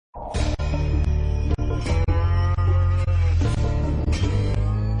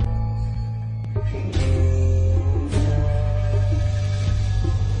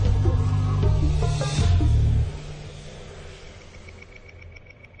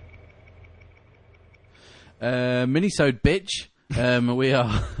Minisode bitch. We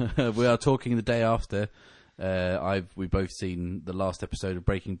are talking the day after. We've both seen the last episode of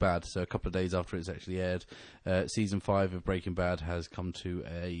Breaking Bad, so a couple of days after it's actually aired. Season 5 of Breaking Bad has come to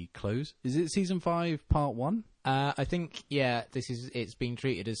a close. Is it Season 5 Part 1? I think, yeah, it's being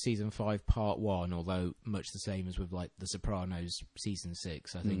treated as Season 5 Part 1, although much the same as with like The Sopranos Season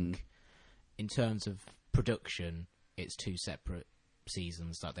 6. I think in terms of production, it's two separate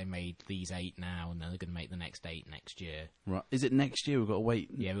seasons. Like they made these 8 now, and they're going to make the next 8 next year. Right? Is it next year? We've got to wait.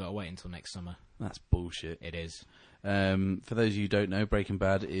 Yeah, we've got to wait until next summer. That's bullshit. It is. For those of you who don't know, Breaking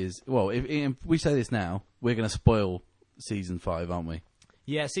Bad is if we say this now, we're going to spoil Season 5, aren't we?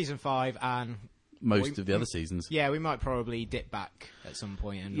 Yeah, Season 5 and most of the other seasons. Yeah, we might probably dip back at some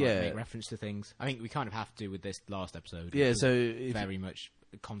point and make reference to things. I think we kind of have to with this last episode. Yeah, so very much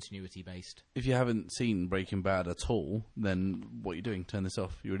continuity based. If you haven't seen Breaking Bad at all, then what are you doing? Turn this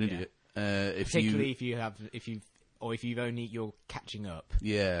off. You're an idiot. Particularly if you're catching up.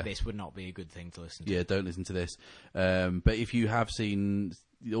 Yeah, this would not be a good thing to listen to. Yeah, don't listen to this. But if you have seen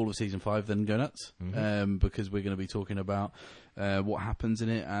all of Season 5, then go nuts. Because we're going to be talking about what happens in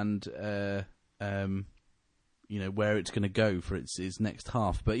it and where it's going to go for its next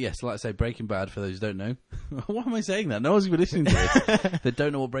half. But yes, like I say, Breaking Bad, for those who don't know. Why am I saying that? No one's going to be listening to this. They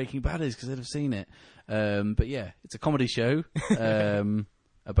don't know what Breaking Bad is because they'd have seen it. But yeah, it's a comedy show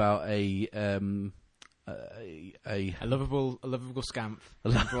about a lovable scamp. A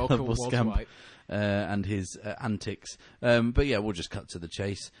lovable scamp. And his antics. But yeah, we'll just cut to the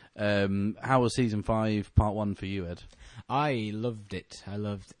chase. How was Season 5 Part 1 for you, Ed? I loved it. I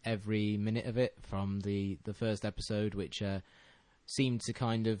loved every minute of it from the first episode, which seemed to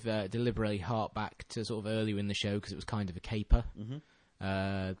kind of deliberately hark back to sort of earlier in the show because it was kind of a caper.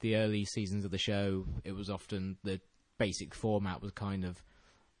 The early seasons of the show, it was often the basic format was kind of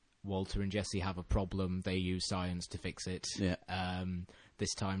Walter and Jesse have a problem, they use science to fix it. Yeah.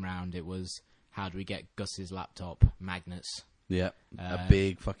 This time round it was, how do we get Gus's laptop? Magnets. Yeah, a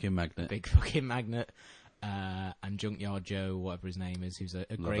big fucking magnet. Big fucking magnet. And Junkyard Joe, whatever his name is, who's a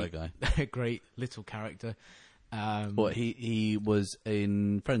great guy. a great little character. He was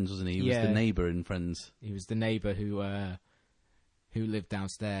in Friends, wasn't he? He was the neighbour in Friends. He was the neighbour who lived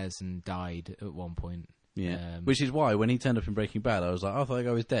downstairs and died at one point. Yeah, which is why when he turned up in Breaking Bad, I was like, I thought that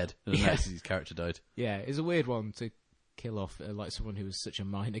guy was dead. And then his character died. Yeah, it's a weird one to kill off, like someone who was such a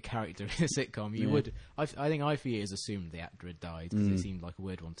minor character in a sitcom. You would, I think I for years assumed the actor had died because it seemed like a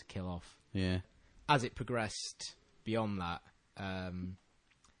weird one to kill off. Yeah. As it progressed beyond that,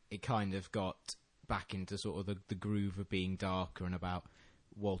 it kind of got back into sort of the groove of being darker and about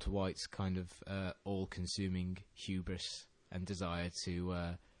Walter White's kind of all-consuming hubris and desire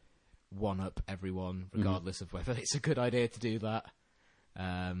to one-up everyone, regardless of whether it's a good idea to do that.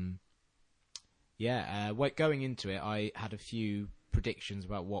 Going into it, I had a few predictions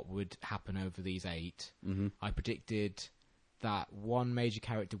about what would happen over these 8. I predicted that one major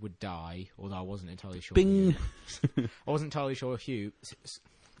character would die, although I wasn't entirely sure. Bing! I wasn't entirely sure Hugh.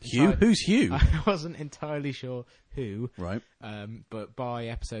 Hugh? Who's Hugh? I wasn't entirely sure who. Right. But by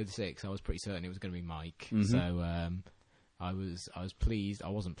episode 6, I was pretty certain it was going to be Mike. So I was pleased. I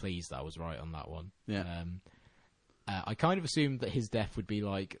wasn't pleased that I was right on that one. Yeah. I kind of assumed that his death would be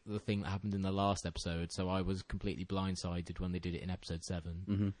like the thing that happened in the last episode, so I was completely blindsided when they did it in episode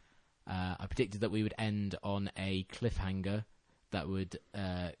 7. I predicted that we would end on a cliffhanger that would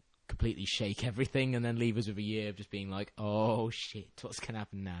completely shake everything and then leave us with a year of just being like, oh shit, what's going to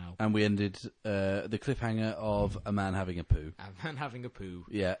happen now? And we ended the cliffhanger of a man having a poo. A man having a poo.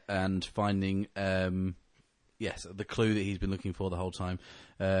 Yeah, and finding... the clue that he's been looking for the whole time.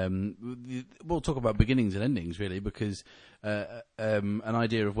 We'll talk about beginnings and endings, really, because an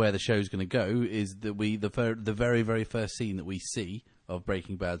idea of where the show's going to go is that the very, very first scene that we see of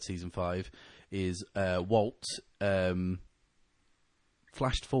Breaking Bad Season 5 is Walt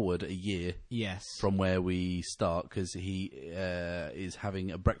flashed forward a year from where we start, because he is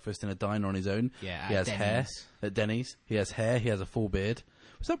having a breakfast in a diner on his own. Yeah, he has Denny's. hair at Denny's. He has hair. He has a full beard.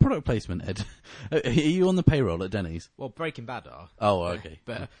 Was that product placement, Ed? Are you on the payroll at Denny's? Well, Breaking Bad are. Oh, okay.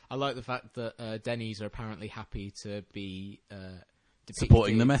 But I like the fact that Denny's are apparently happy to be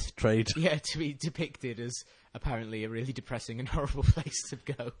supporting the meth trade. Yeah, to be depicted as apparently a really depressing and horrible place to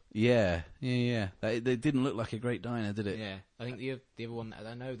go. Yeah. They didn't look like a great diner, did it? Yeah. I think the other one,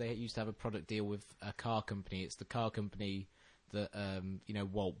 I know they used to have a product deal with a car company. It's the car company that,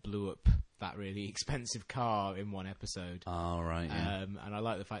 Walt blew up that really expensive car in one episode. Oh, right, yeah. And I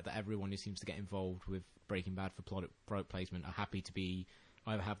like the fact that everyone who seems to get involved with Breaking Bad for product placement are happy to be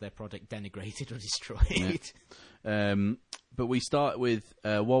either have their product denigrated or destroyed. Yeah. But we start with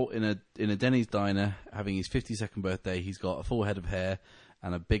Walt in a Denny's diner having his 52nd birthday. He's got a full head of hair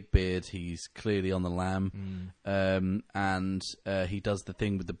and a big beard. He's clearly on the lam. And he does the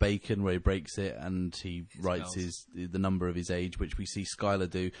thing with the bacon where he breaks it and he writes the number of his age, which we see Skylar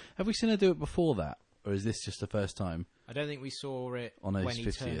do. Have we seen her do it before that? Or is this just the first time? I don't think we saw it on when his he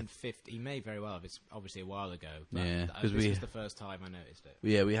 50th. turned 50. He may very well have. It's obviously a while ago. But Yeah, this was the first time I noticed it.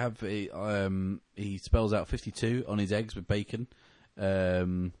 Yeah, we have. He spells out 52 on his eggs with bacon,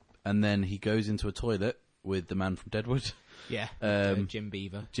 and then he goes into a toilet with the man from Deadwood. Yeah, Jim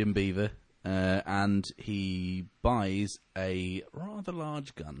Beaver. Jim Beaver, and he buys a rather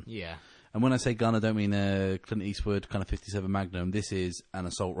large gun. Yeah. And when I say gun, I don't mean a Clint Eastwood kind of 57 Magnum. This is an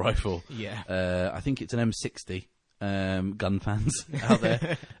assault rifle. Yeah. I think it's an M60. Gun fans out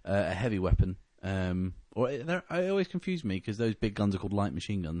there, a heavy weapon. It always confuse me because those big guns are called light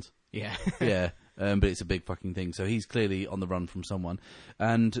machine guns. Yeah. Yeah. But it's a big fucking thing. So he's clearly on the run from someone.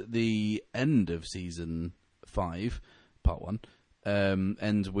 And the end of season 5, part 1,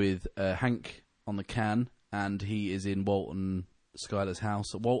 ends with Hank on the can, and he is in Walt and Skylar's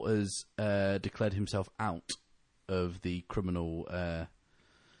house. Walt has declared himself out of the criminal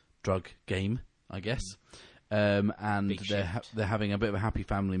drug game, I guess. And they're having a bit of a happy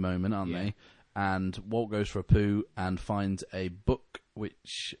family moment, aren't they? And Walt goes for a poo and finds a book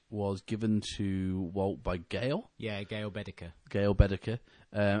which was given to Walt by Gail. Yeah, Gail Bedecker. Gail Bedecker.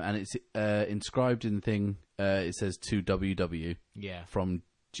 And it's inscribed in the thing, it says to WW from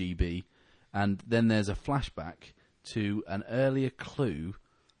GB. And then there's a flashback to an earlier clue,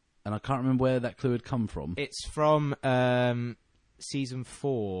 and I can't remember where that clue had come from. It's from season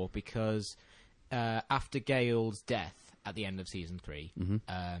 4, because after Gail's death at the end of season 3,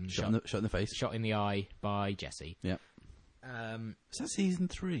 shot in the face, shot in the eye by Jesse. Yeah. Is that season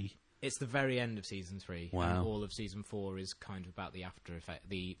 3? It's the very end of season 3. Wow. And all of season 4 is kind of about the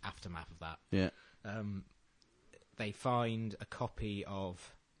aftermath of that. Yeah. They find a copy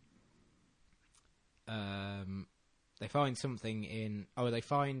of. They find something in. They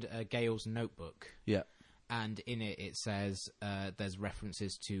find Gail's notebook. Yeah. And in it says there's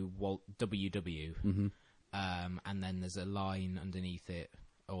references to Walt WW. Mm-hmm. And then there's a line underneath it,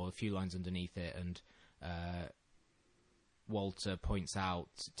 or a few lines underneath it, and Walter points out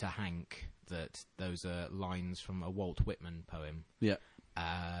to Hank that those are lines from a Walt Whitman poem. Yeah.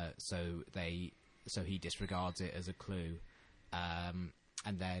 So he disregards it as a clue.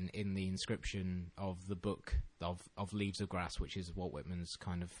 And then in the inscription of the book of Leaves of Grass, which is Walt Whitman's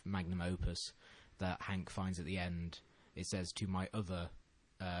kind of magnum opus that Hank finds at the end, it says, to my other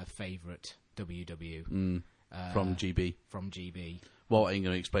favourite WW. From GB. From GB. Walt ain't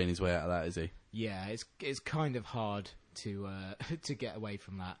going to explain his way out of that, is he? Yeah, it's kind of hard to to get away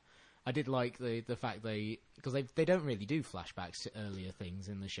from that. I did like the fact because they don't really do flashbacks to earlier things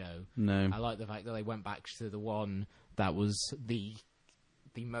in the show. No. I like the fact that they went back to the one that was the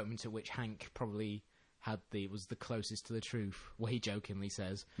moment at which Hank probably was the closest to the truth, where he jokingly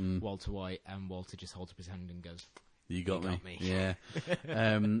says Walter White, and Walter just holds up his hand and goes, You got me. Yeah.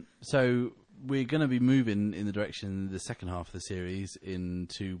 So we're going to be moving in the direction of the second half of the series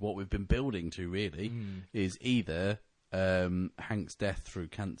into what we've been building to, really, is either Hank's death through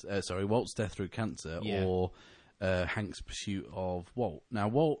cancer. Walt's death through cancer, or Hank's pursuit of Walt. Now,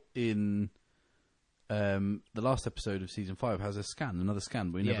 Walt in the last episode of season 5 has another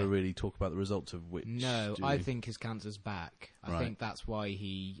scan, but we never really talk about the results of which. No, I think his cancer's back. I think that's why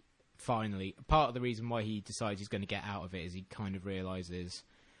he finally. Part of the reason why he decides he's going to get out of it is he kind of realises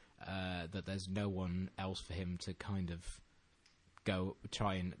that there's no one else for him to kind of go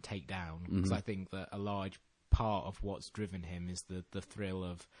try and take down. Because I think that a large part of what's driven him is the thrill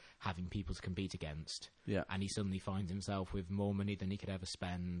of having people to compete against. Yeah. And he suddenly finds himself with more money than he could ever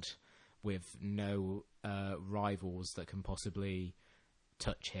spend, with no rivals that can possibly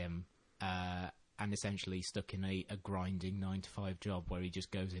touch him, and essentially stuck in a grinding 9-to-5 job where he just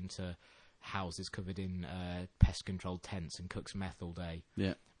goes into houses covered in pest-controlled tents and cooks meth all day.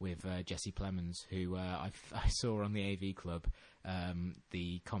 Yeah. With Jesse Plemons, who I saw on the AV Club,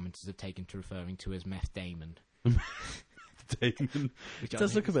 the commenters have taken to referring to as Meth Damon. Damon. It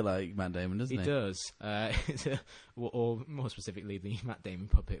does look a bit like Matt Damon, doesn't it? It does. Or more specifically, the Matt Damon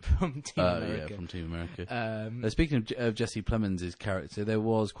puppet from Team America. Yeah, from Team America. Speaking of Jesse Plemons' character, there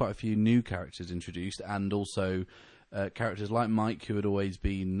was quite a few new characters introduced, and also characters like Mike, who had always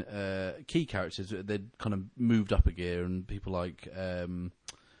been key characters. They'd kind of moved up a gear, and people like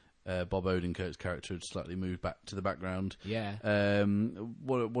Bob Odenkirk's character had slightly moved back to the background. Yeah.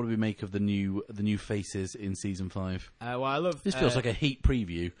 What do we make of the new faces in season 5? Well, I love this. Feels like a Heat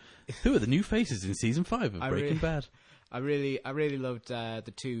preview. Who are the new faces in season 5 of Breaking Bad? I really loved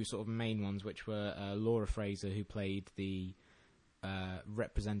the two sort of main ones, which were Laura Fraser, who played the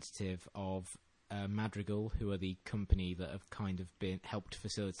representative of Madrigal, who are the company that have kind of been helped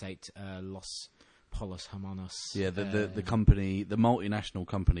facilitate Los Polos Hermanos. Yeah, the company, the multinational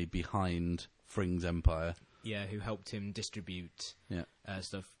company behind Fring's Empire. Yeah, who helped him distribute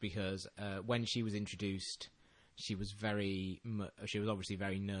stuff, because when she was introduced, she was obviously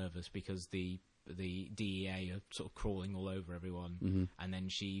very nervous because the DEA are sort of crawling all over everyone, and then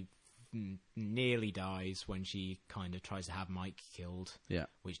she nearly dies when she kind of tries to have Mike killed,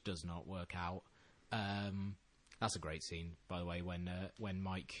 which does not work out. That's a great scene, by the way, when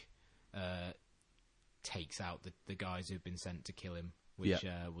Mike takes out the guys who've been sent to kill him, which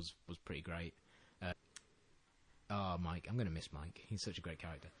was pretty great. Mike, I'm going to miss Mike. He's such a great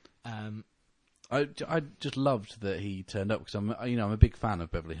character. I just loved that he turned up, because I'm a big fan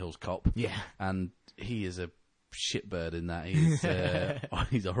of Beverly Hills Cop. Yeah, and he is a shitbird in that.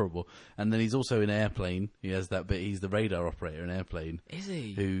 He's horrible. And then he's also in Airplane. He has that bit. He's the radar operator in Airplane. Is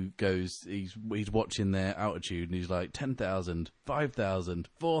he? Who goes? He's watching their altitude, and he's like 10,000, 5,000,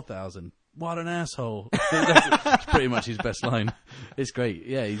 4,000. What an asshole! That's pretty much his best line. It's great.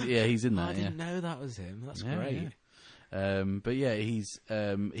 Yeah, he's in that. I didn't know that was him. That's great. Yeah. But yeah,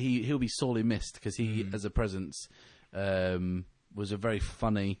 he'll be sorely missed, because he, as a presence, was a very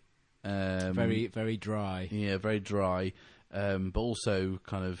funny, very very dry. Yeah, very dry. But also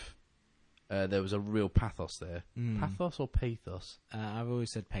kind of there was a real pathos there. Pathos or pathos? I've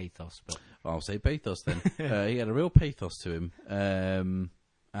always said pathos, but I'll say pathos then. He had a real pathos to him.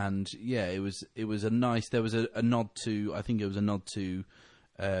 And yeah, it was a nice. There was a nod to. I think it was a nod to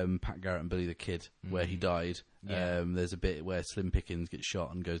Pat Garrett and Billy the Kid, where he died. Yeah. There's a bit where Slim Pickens gets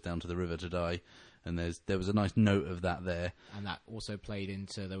shot and goes down to the river to die, and there was a nice note of that there. And that also played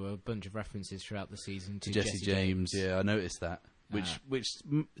into. There were a bunch of references throughout the season to Jesse James. Yeah, I noticed that. Which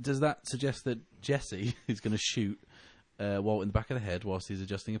does that suggest that Jesse is going to shoot Walt in the back of the head whilst he's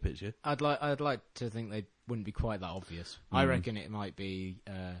adjusting a picture? I'd like to think they wouldn't be quite that obvious. I reckon it might be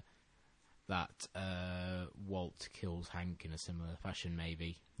that Walt kills Hank in a similar fashion,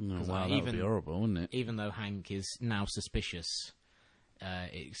 maybe. Oh, wow, that would be horrible, wouldn't it? Even though Hank is now suspicious,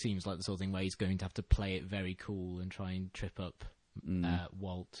 it seems like the sort of thing where he's going to have to play it very cool and try and trip up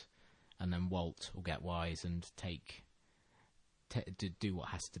Walt, and then Walt will get wise and do what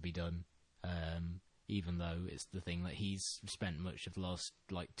has to be done. Even though it's the thing that he's spent much of the last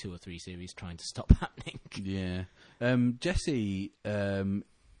 2 or 3 series trying to stop happening. Yeah. Jesse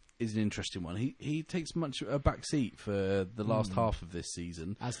is an interesting one. He takes much a back seat for the last half of this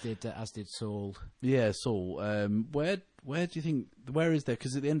season. As did Saul. Yeah, Saul. Where do you think? Where is there?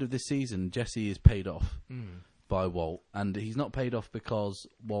 Because at the end of this season, Jesse is paid off by Walt, and he's not paid off because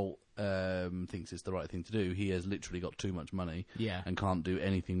Walt thinks it's the right thing to do. He has literally got too much money, and can't do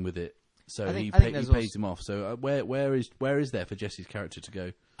anything with it. So he pays him off. So where is there for Jesse's character to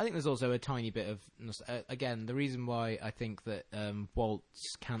go? I think there's also a tiny bit of again, the reason why I think that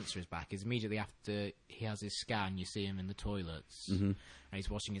Walt's cancer is back is immediately after he has his scan. You see him in the toilets, and he's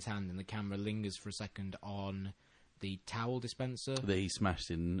washing his hand, and the camera lingers for a second on the towel dispenser that he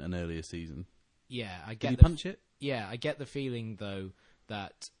smashed in an earlier season. Yeah, I get. Did he punch it? Yeah, I get the feeling though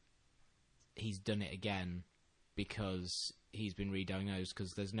that he's done it again because he's been re-diagnosed,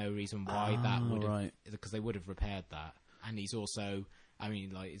 because there's no reason why that would have, because they would have repaired that. And he's also, I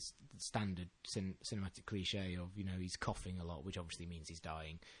mean, like, it's standard cinematic cliche of, he's coughing a lot, which obviously means he's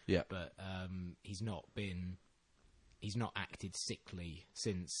dying. Yeah. But he's not acted sickly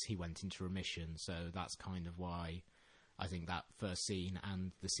since he went into remission, so that's kind of why I think that first scene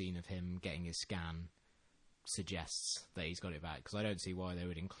and the scene of him getting his scan suggests that he's got it back, because I don't see why they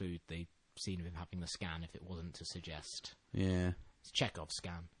would include the scene of him having the scan if it wasn't to suggest. Yeah. It's Chekhov's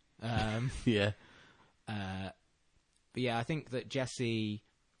scan. Yeah. But yeah, I think that Jesse,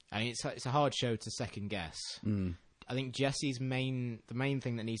 I mean, it's a hard show to second guess. I think Jesse's the main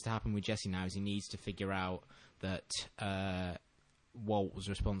thing that needs to happen with Jesse now is he needs to figure out that Walt was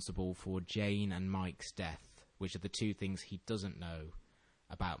responsible for Jane and Mike's death, which are the two things he doesn't know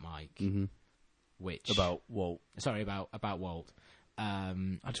about Mike. About Walt. Sorry, about Walt.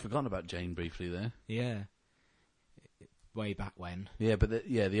 I'd forgotten about Jane briefly there. Yeah. Way back when. Yeah, but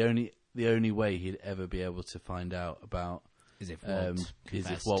the only way he'd ever be able to find out about is if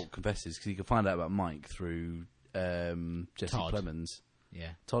Walt confesses, because he can find out about Mike through Jesse Todd. Plemons.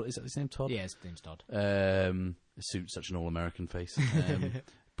 Yeah. Todd, is that his name, Todd? Yeah, his name's Todd. It suits such an all-American face.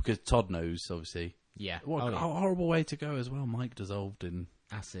 Because Todd knows, obviously. Yeah. What a horrible way to go as well. Mike dissolved in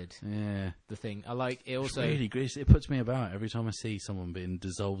acid. Yeah. The thing I like it It's also. really greasy. It puts me about every time I see someone being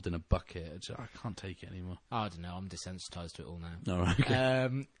dissolved in a bucket. I can't take it anymore. I don't know. I'm desensitized to it all now. All right.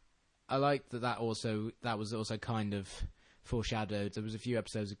 Okay. I like that was also kind of foreshadowed. There was a few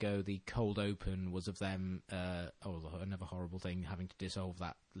episodes ago. The cold open was of them. Another horrible thing, having to dissolve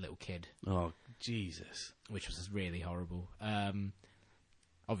that little kid, Oh, Jesus. which was really horrible.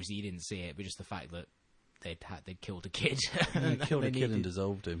 Obviously, you didn't see it, but just the fact that they'd killed a kid. They killed They a kid and needed-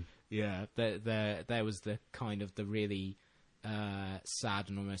 dissolved him. Yeah, there was the kind of the really sad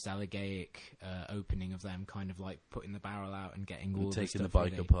and almost elegiac opening of them kind of like putting the barrel out and getting all And the taking the stuff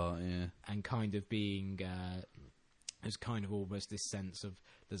bike ready. apart, yeah. And kind of being there's kind of almost this sense of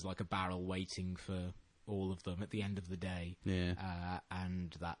there's like a barrel waiting for all of them at the end of the day. Yeah.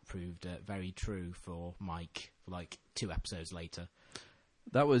 And that proved very true for Mike like 2 episodes later.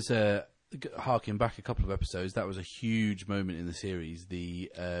 That was harking back a couple of episodes. That was a huge moment in the series.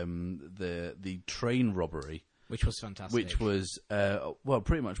 The train robbery, Which was fantastic. which was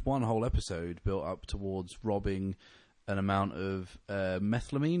pretty much one whole episode built up towards robbing an amount of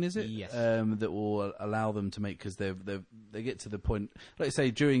methylamine. Is it? Yes. That will allow them to make, because they get to the point. Like I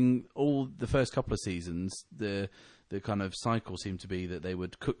say, during all the first couple of seasons, the kind of cycle seemed to be that they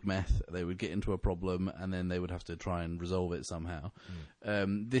would cook meth, they would get into a problem, and then they would have to try and resolve it somehow.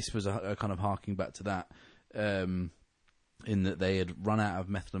 This was a kind of harking back to that, in that they had run out of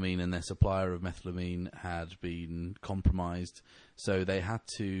methylamine and their supplier of methylamine had been compromised, so they had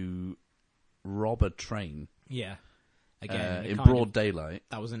to rob a train Yeah. Again, in kind broad of- daylight.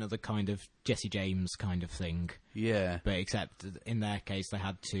 that was another kind of Jesse James kind of thing. Yeah. But except in their case, they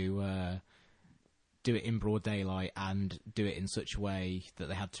had to do it in broad daylight and do it in such a way that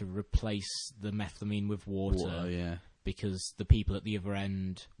they had to replace the methylamine with water, Yeah. because the people at the other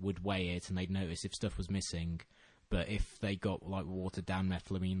end would weigh it and they'd notice if stuff was missing. But if they got like watered down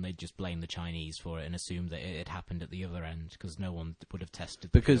methylamine, they'd just blame the Chinese for it and assume that it had happened at the other end, because no one would have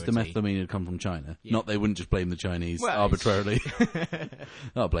tested. Because the purity. methylamine had come from China. Yeah. Not they wouldn't just blame the Chinese Well, arbitrarily.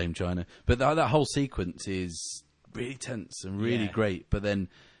 Not blame China. But that whole sequence is really tense and really Yeah. great. But then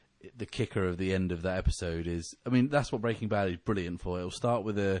the kicker of the end of that episode is, I mean, that's what Breaking Bad is brilliant for. It'll start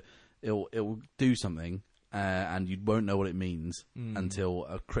with it'll do something, and you won't know what it means until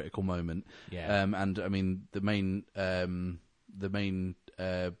a critical moment. Yeah. And I mean, the main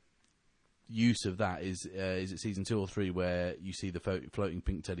use of that is it season 2 or 3 where you see the floating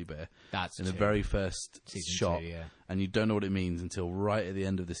pink teddy bear That's in the two. very first Season shot, 2, yeah. and you don't know what it means until right at the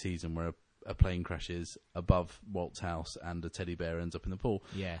end of the season, where a plane crashes above Walt's house and a teddy bear ends up in the pool.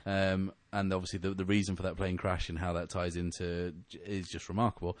 Yeah. And obviously the reason for that plane crash and how that ties into is just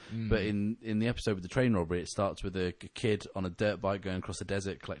remarkable. But in the episode with the train robbery, it starts with a kid on a dirt bike going across a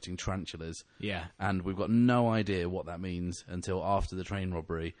desert collecting tarantulas. Yeah. And we've got no idea what that means until after the train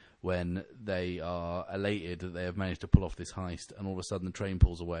robbery, when they are elated that they have managed to pull off this heist, and all of a sudden the train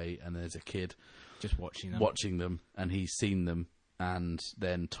pulls away and there's a kid Just watching them. watching them, and he's seen them, and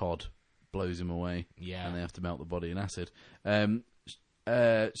then Todd blows him away, Yeah. and they have to melt the body in acid.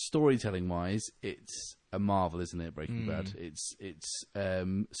 Storytelling wise, it's a marvel, isn't it? Breaking Bad. It's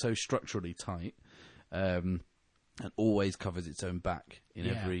so structurally tight, and always covers its own back in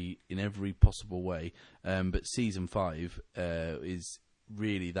every possible way. But season 5 is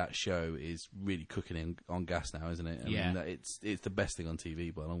really, that show is really cooking on gas now, isn't it? I mean, it's the best thing on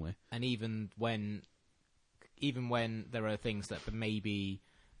TV by a long way. And even when there are things that maybe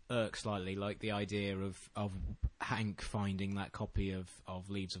irk slightly, like the idea of Hank finding that copy of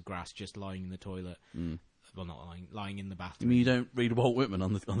Leaves of Grass just lying in the toilet. Well, not lying in the I bathroom. mean, you don't read Walt Whitman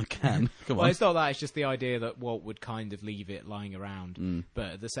on the can. Come Well, on. it's not that. It's just the idea that Walt would kind of leave it lying around.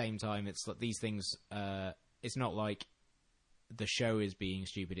 But at the same time, it's like these things. It's not like the show is being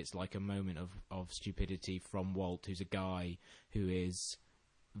stupid. It's like a moment of stupidity from Walt, who's a guy who is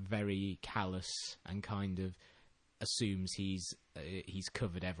very callous and kind of assumes he's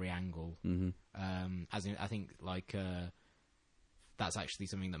covered every angle. As in, I think like that's actually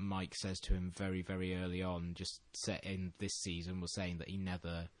something that Mike says to him very, very early on, just set in this season, was saying that he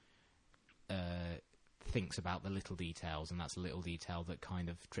never thinks about the little details, and that's a little detail that kind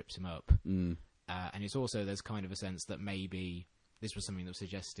of trips him up. And it's also, there's kind of a sense that maybe this was something that was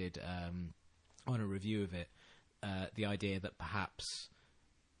suggested on a review of it, the idea that perhaps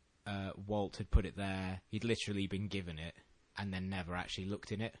Walt had put it there, he'd literally been given it and then never actually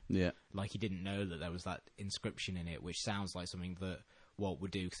looked in it. Yeah. Like he didn't know that there was that inscription in it, which sounds like something that Walt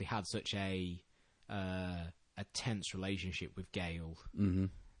would do, because he had such a tense relationship with Gale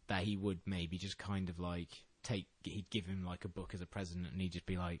that he would maybe just kind of like he'd give him like a book as a present, and he'd just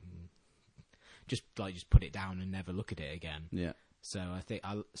be like, just put it down and never look at it again. Yeah. So I think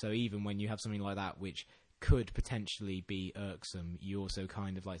so even when you have something like that, which could potentially be irksome, you also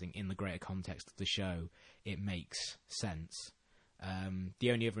kind of like think in the greater context of the show, it makes sense.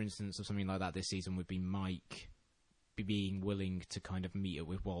 The only other instance of something like that this season would be Mike being willing to kind of meet up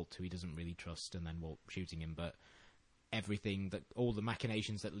with Walt, who he doesn't really trust, and then Walt shooting him. But all the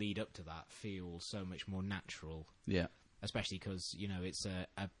machinations that lead up to that feel so much more natural. Yeah. Especially because, it's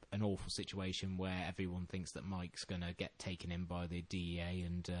an awful situation where everyone thinks that Mike's going to get taken in by the DEA,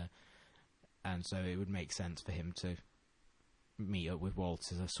 and so it would make sense for him to meet up with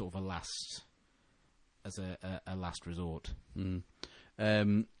Walt as a sort of a last resort. Mm.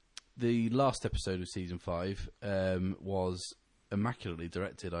 The last episode of season 5 was immaculately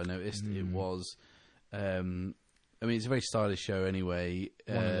directed. I noticed it was. It's a very stylish show anyway.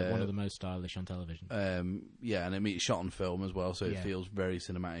 One of the most stylish on television. Yeah, and it's shot on film as well, so it feels very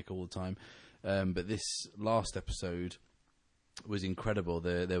cinematic all the time. But this last episode was incredible.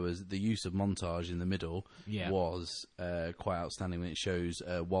 There was the use of montage in the middle was quite outstanding. When it shows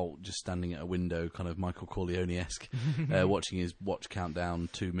Walt just standing at a window, kind of Michael Corleone-esque, watching his watch count down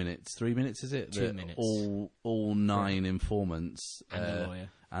 2 minutes, 3 minutes, is it? 2 minutes. All 9 informants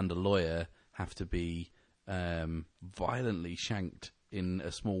and a lawyer have to be violently shanked in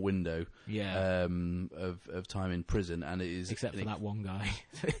a small window of time in prison, and it is except for that one guy.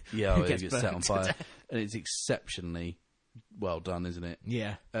 He gets set on fire, and it's exceptionally well done, isn't it?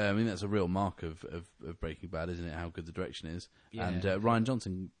 Yeah. That's a real mark of Breaking Bad, isn't it? How good the direction is. Yeah. And Rian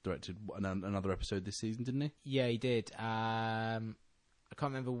Johnson directed another episode this season, didn't he? Yeah, he did. I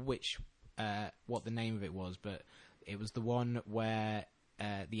can't remember what the name of it was, but it was the one where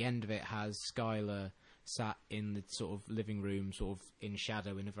the end of it has Skylar sat in the sort of living room, sort of in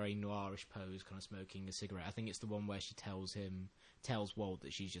shadow, in a very noirish pose, kind of smoking a cigarette. I think it's the one where she tells Walt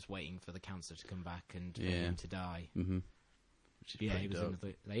that she's just waiting for the cancer to come back and for him to die. Mm-hmm. He was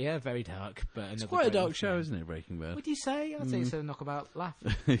very dark. But it's quite a dark show, isn't it, Breaking Bad? Would you say? I'd say it's a knockabout laugh.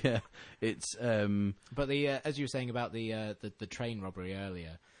 Yeah, it's. But as you were saying about the train robbery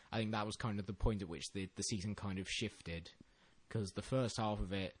earlier, I think that was kind of the point at which the season kind of shifted, because the first half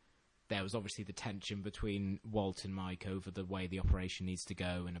of it, there was obviously the tension between Walt and Mike over the way the operation needs to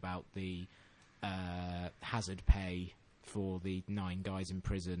go and about the hazard pay for the 9 guys in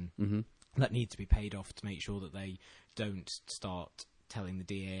prison that need to be paid off to make sure that they don't start telling the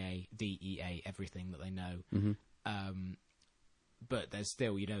DEA everything that they know. But there's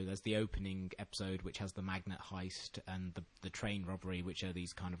still, there's the opening episode which has the magnet heist and the train robbery, which are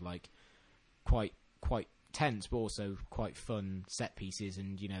these kind of like quite tense but also quite fun set pieces,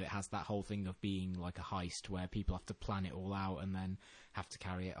 and it has that whole thing of being like a heist where people have to plan it all out and then have to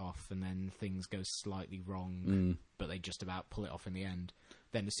carry it off, and then things go slightly wrong but they just about pull it off in the end.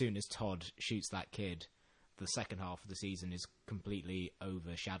 Then as soon as Todd shoots that kid, the second half of the season is completely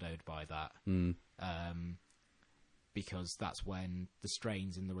overshadowed by that, because that's when the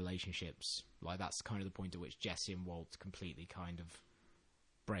strains in the relationships, like that's kind of the point at which Jesse and Walt completely kind of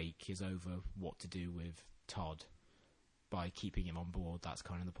break, is over what to do with Todd. By keeping him on board, that's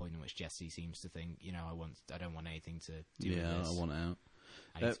kind of the point in which Jesse seems to think, I don't want anything to do with this. I want out.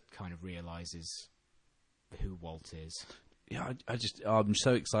 And he kind of realises who Walt is. Yeah, I'm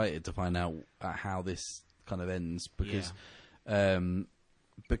so excited to find out how this kind of ends, because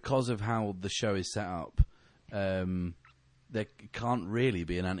of how the show is set up, there can't really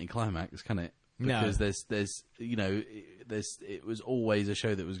be an anticlimax, can it? Because there's it was always a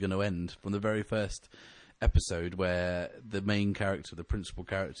show that was going to end from the very first episode, where the main character, the principal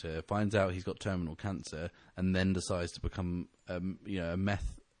character, finds out he's got terminal cancer and then decides to become a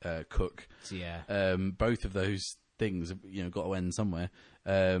meth cook. Yeah. Both of those things have got to end somewhere.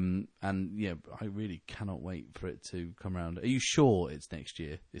 And I really cannot wait for it to come around. Are you sure it's next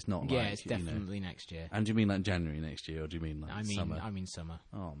year? It's not. Yeah, it's definitely next year. And do you mean like January next year, or do you mean like summer? I mean summer.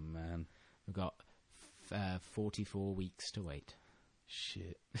 Oh man, we've got 44 weeks to wait.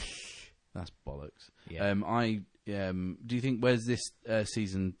 Shit. That's bollocks. Yeah. Do you think, where's this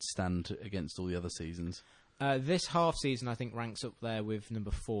season stand against all the other seasons? This half season, I think, ranks up there with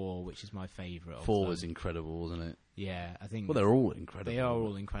number 4, which is my favourite. 4 was incredible, wasn't it? Yeah, I think. Well, they're all incredible. They are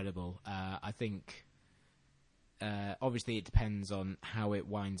all incredible. I think. Obviously, it depends on how it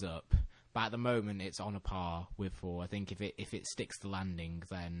winds up. But at the moment, it's on a par with 4. I think if it sticks the landing,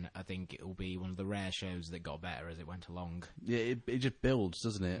 then I think it will be one of the rare shows that got better as it went along. Yeah, it just builds,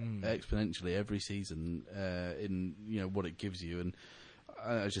 doesn't it, exponentially every season in what it gives you. And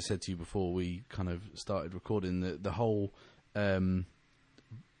as I said to you before we kind of started recording, the whole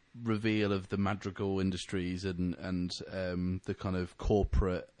reveal of the Madrigal Industries and the kind of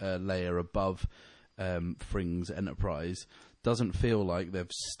corporate layer above Fring's Enterprise, doesn't feel like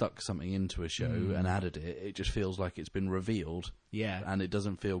they've stuck something into a show and added it. It just feels like it's been revealed. Yeah. And it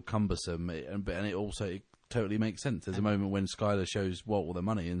doesn't feel cumbersome. And it totally makes sense. There's a moment when Skylar shows Walt all the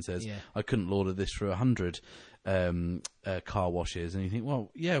money and says, I couldn't order this for 100 car washes. And you think,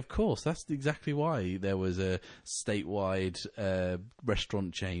 well, yeah, of course. That's exactly why there was a statewide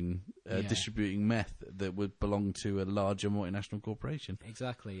restaurant chain distributing meth that would belong to a larger multinational corporation.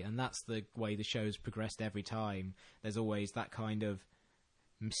 Exactly. And that's the way the show's progressed every time. There's always that kind of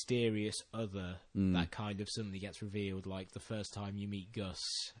mysterious other that kind of suddenly gets revealed, like the first time you meet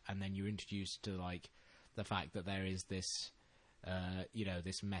Gus, and then you're introduced to like the fact that there is this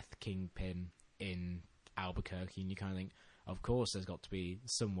this meth kingpin in Albuquerque, and you kind of think, of course there's got to be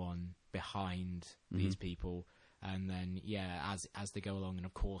someone behind these people. And then as they go along, and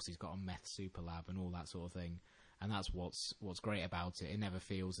of course he's got a meth super lab and all that sort of thing. And that's what's great about it. It never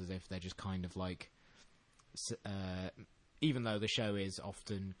feels as if they're just kind of like even though the show is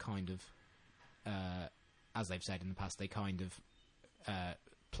often kind of, as they've said in the past, they kind of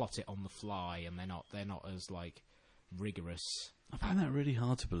plot it on the fly, and they're not as like rigorous. I find that really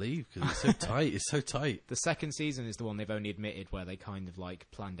hard to believe because it's so tight. It's so tight. The second season is the one they've only admitted where they kind of like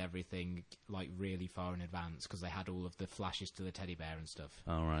planned everything like really far in advance, because they had all of the flashes to the teddy bear and stuff.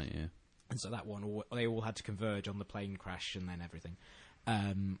 Oh right, yeah. And so that one, they all had to converge on the plane crash and then everything.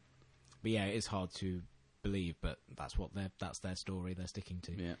 But yeah, it is hard to believe, but that's their story they're sticking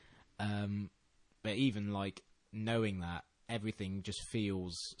to. Yeah. But even like knowing that, everything just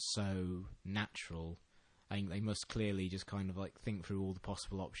feels so natural. I think they must clearly just kind of like think through all the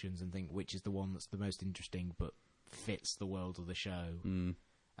possible options and think which is the one that's the most interesting but fits the world of the show.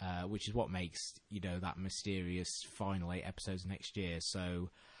 Which is what makes, that mysterious final 8 episodes next year so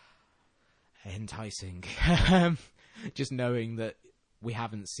enticing. Just knowing that we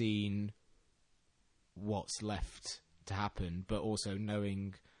haven't seen what's left to happen, but also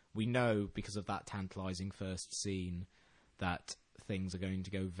we know because of that tantalizing first scene that things are going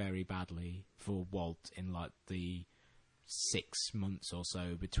to go very badly for Walt in like the 6 months or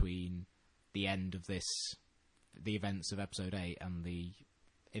so between the end of the events of episode 8 and the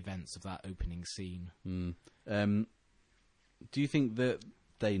events of that opening scene. Do you think that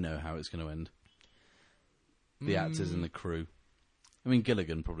they know how it's going to end? The actors and the crew. I mean,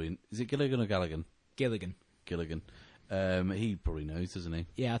 Gilligan probably. Is it Gilligan or Galligan? Gilligan. He probably knows, doesn't he?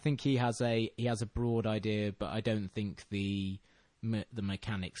 Yeah, I think he has a broad idea, but I don't think the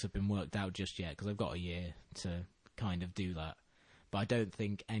mechanics have been worked out just yet, because I've got a year to kind of do that. But I don't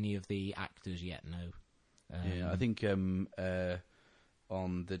think any of the actors yet know. I think on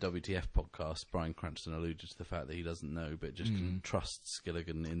the WTF podcast, Bryan Cranston alluded to the fact that he doesn't know, but just trusts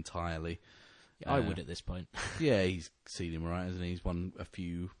Gilligan entirely. I would at this point. Yeah, he's seen him right, hasn't he? He's won a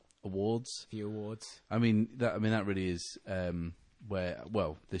few awards. I mean that really is where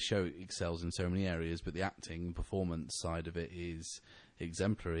the show excels in so many areas, but the acting performance side of it is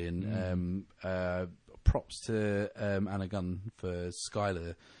exemplary. And props to Anna Gunn for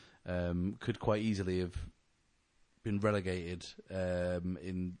Skylar. Could quite easily have been relegated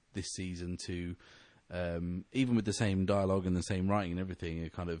in this season to even with the same dialogue and the same writing and everything, a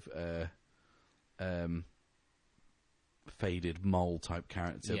kind of faded mole type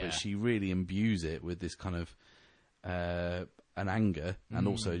character, but she really imbues it with this kind of an anger and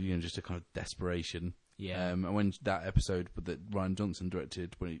also just a kind of desperation. And when that episode that Ryan Johnson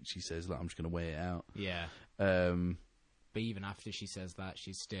directed, when she says, "Like, I'm just going to weigh it out." But even after she says that,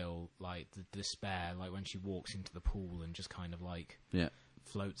 she's still like the despair, like when she walks into the pool and just kind of like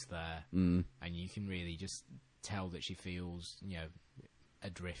floats there, and you can really just tell that she feels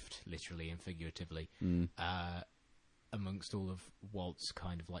adrift, literally and figuratively, amongst all of Walt's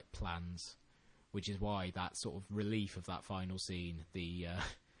kind of like plans, which is why that sort of relief of that final scene, the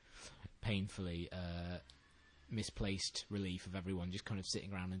painfully misplaced relief of everyone just kind of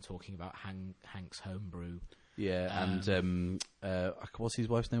sitting around and talking about Hank's homebrew. And what's his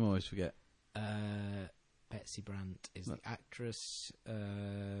wife's name? I always forget. Betsy Brandt is the actress.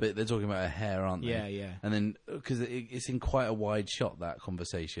 But they're talking about her hair, aren't they? Yeah. And then because it's in quite a wide shot, that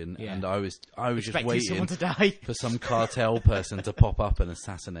conversation, and I was just waiting someone to die. for some cartel person to pop up and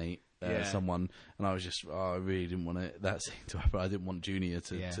assassinate someone, and I was just I really didn't want that scene to happen. I didn't want Junior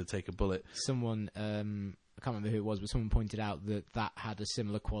to take a bullet. Someone I can't remember who it was, but someone pointed out that had a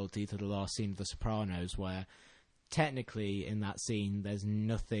similar quality to the last scene of The Sopranos, where technically in that scene there's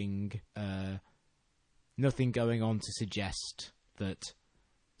nothing going on to suggest that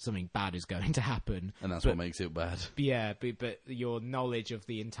something bad is going to happen. And that's what makes it bad. Yeah, but your knowledge of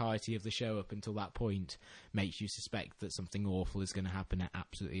the entirety of the show up until that point makes you suspect that something awful is going to happen at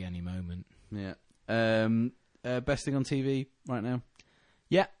absolutely any moment. Yeah. best thing on TV right now,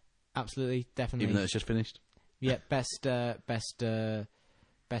 Yeah, absolutely, definitely. even though it's just finished. Yeah, best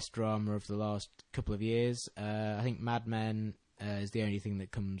drama of the last couple of years. I think Mad Men is the only thing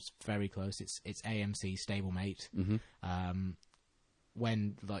that comes very close. It's AMC Stablemate. Mm-hmm.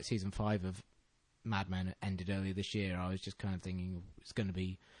 When like season 5 of Mad Men ended earlier this year, I was just kind of thinking it's going to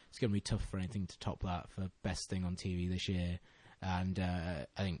be tough for anything to top that for best thing on TV this year. And I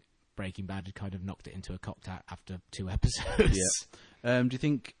think Breaking Bad had kind of knocked it into a cocktail after 2 episodes. Yeah. Do you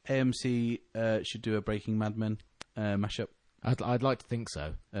think AMC should do a Breaking Mad Men mashup? I'd like to think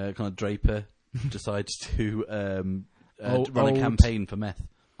so. Kind of Draper decides to run a Old- campaign for meth.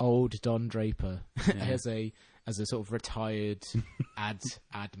 Old Don Draper Yeah. as a sort of retired ad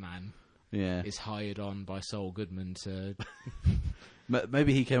man Yeah. is hired on by Saul Goodman to.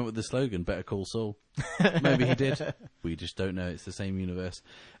 Maybe he came up with the slogan, Better Call Saul. Maybe he did. We just don't know. It's the same universe.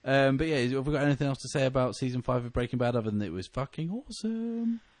 But yeah, have we got anything else to say about season 5 of Breaking Bad other than it was fucking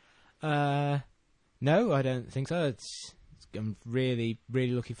awesome? No, I don't think so. I'm really,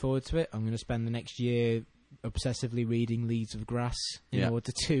 really looking forward to it. I'm going to spend the next year obsessively reading Leaves of Grass in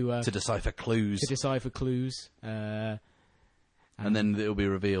order to decipher clues. to decipher clues. And then it'll be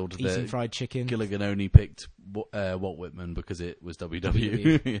revealed eating that fried chicken. Gilligan only picked Walt Whitman because it was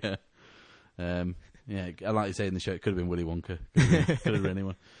WW. Yeah, I like you say in the show, it could have been Willy Wonka. Could have been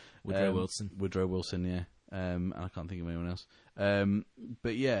anyone. Woodrow Wilson. Woodrow Wilson, yeah. And I can't think of anyone else.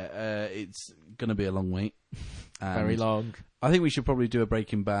 But yeah, it's going to be a long wait. Very long. I think we should probably do a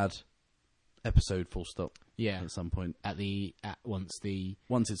Breaking Bad episode full stop. Yeah. At some point. Once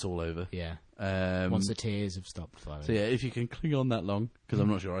it's all over. Yeah. Once the tears have stopped flowing. So yeah, if you can cling on that long, because I'm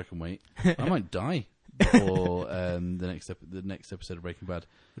not sure I can wait. I might die before the next episode of Breaking Bad.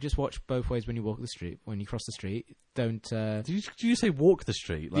 We'll just watch both ways when you walk the street. When you cross the street, don't. Did you say walk the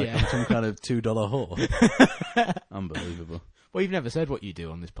street like Yeah. I'm some kind of $2 whore? Unbelievable. Well, you've never said what you do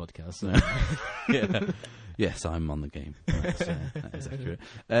on this podcast. So. Yeah. Yes, I'm on the game. That is accurate.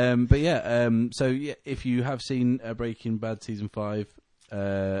 But yeah, so yeah, if you have seen Breaking Bad season 5, I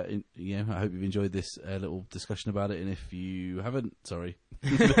hope you've enjoyed this little discussion about it. And if you haven't, sorry,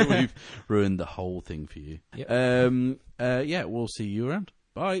 we've ruined the whole thing for you. Yep. Yeah, we'll see you around.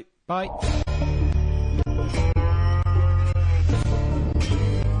 Bye. Bye.